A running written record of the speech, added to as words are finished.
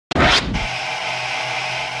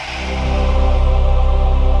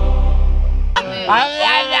You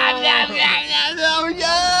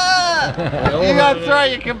gotta throw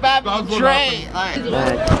your kebab in the tree.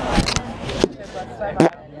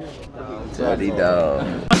 Dirty dog.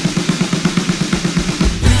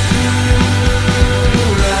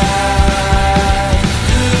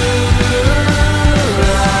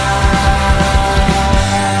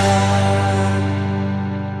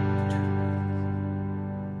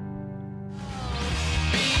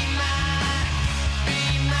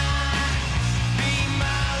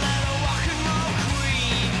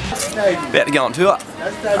 About to go on tour.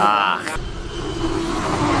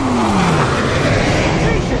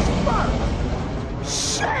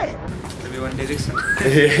 Shit! Everyone direction.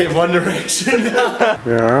 Yeah, One Direction.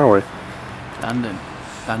 Where are we?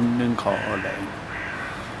 London calling.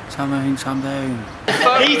 Something.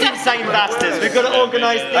 These insane bastards. We've got to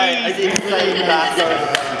organise these insane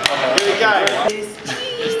bastards. Here we go.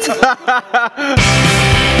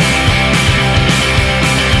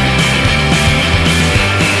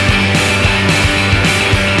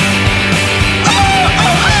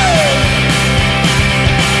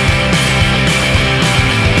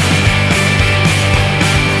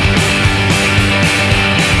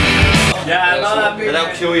 But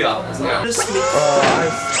they'll kill you.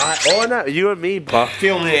 Oh no, you and me, Buck.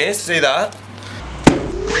 Film this, see that?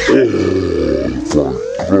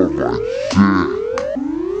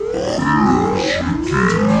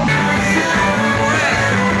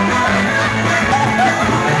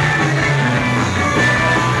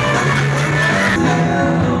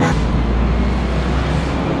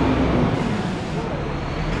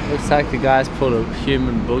 Looks like the guy's pulled a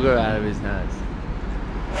human booger out of his nose.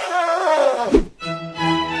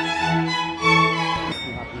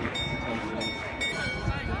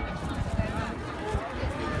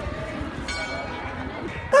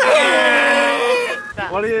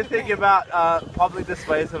 What do you think about public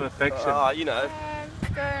displays of affection? You know.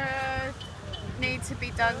 Gonna need to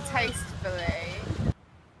be done tastefully.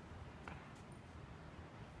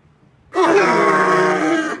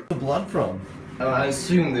 Where's the blood from? I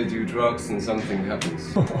assume they do drugs and something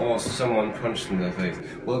happens. Or someone punched in their face.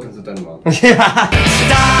 Welcome to Denmark. Doctor,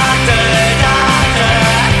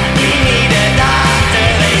 we need a doctor,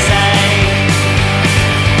 they say.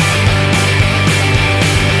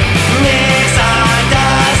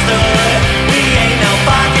 Misunderstood, we ain't no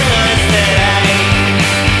fuckers today.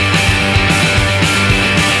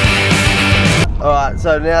 Alright,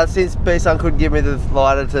 so now since B-Sun couldn't give me the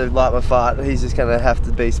lighter to light my fart, he's just gonna have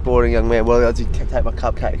to be sporting young man. Well, I'll just take my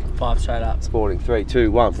cupcake. 5 straight up. Sporting. 3, 2,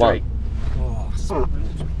 1, 1.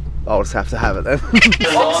 I'll just have to have it then. And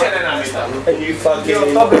you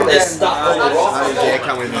fucking... They're stuck on the rock. Yeah,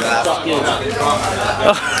 come with me that.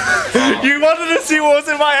 You wanted to see what was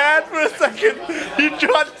in my hand for a second. You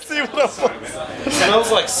tried to see what it was. It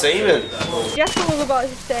smells like semen. Jessica was about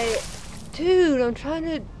to say, dude, I'm trying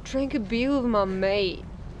to drink a beer with my mate.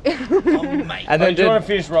 And then do you want to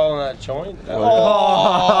finish rolling that joint?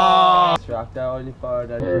 Oh! Struck that on your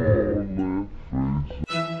forehead.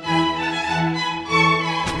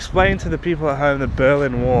 Explain to the people at home the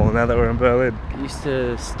Berlin Wall now that we're in Berlin. Used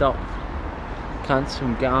to stop cunts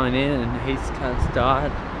from going in, and his cunts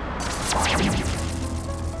died.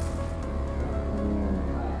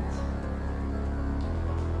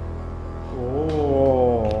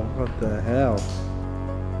 Oh, what the hell?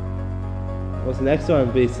 What's the next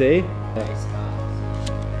one, BC? That's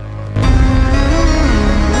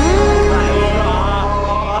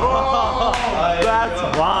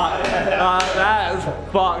fucked. That is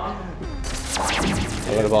fucked.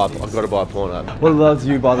 I've got to buy a porno. What loves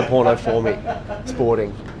you buy the porno for me?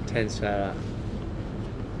 Sporting. 10 straight up.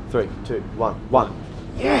 3, 2, 1, 1.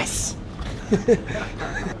 Yes!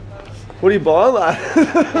 What are you buying, lad?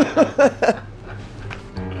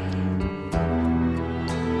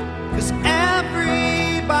 Cause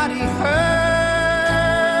everybody hurts.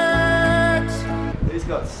 He's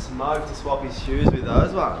got smoke to swap his shoes with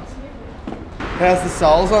those ones. How's the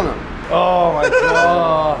soles on them? Oh my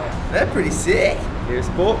god. They're pretty sick. You're a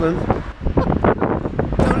sportman.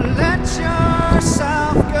 Don't let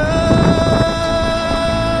yourself go.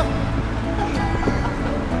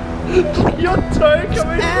 Your toe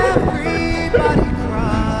coming Everybody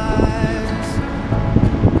cries.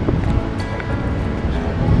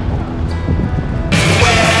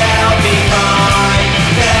 We'll be fine.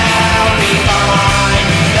 They'll be fine.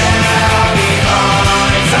 They'll be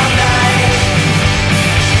fine someday.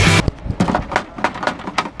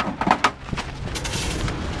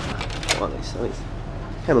 What are these things?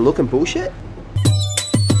 Kind of looking bullshit.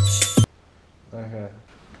 Okay.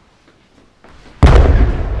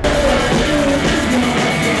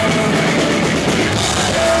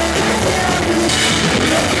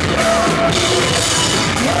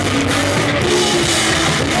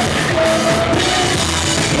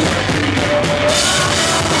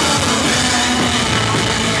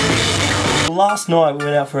 last night we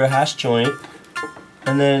went out for a hash joint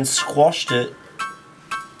and then squashed it.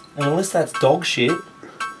 And unless that's dog shit,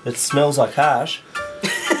 it smells like hash.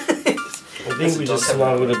 I think we just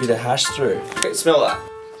smuggled a bit of hash through. Okay, smell that.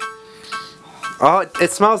 Oh,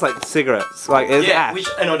 it smells like cigarettes. Like it's ash.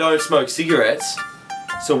 And I don't smoke cigarettes.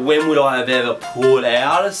 So when would I have ever put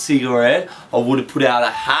out a cigarette? I would have put out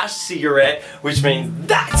a hash cigarette, which means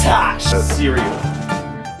that's hash. Cereal.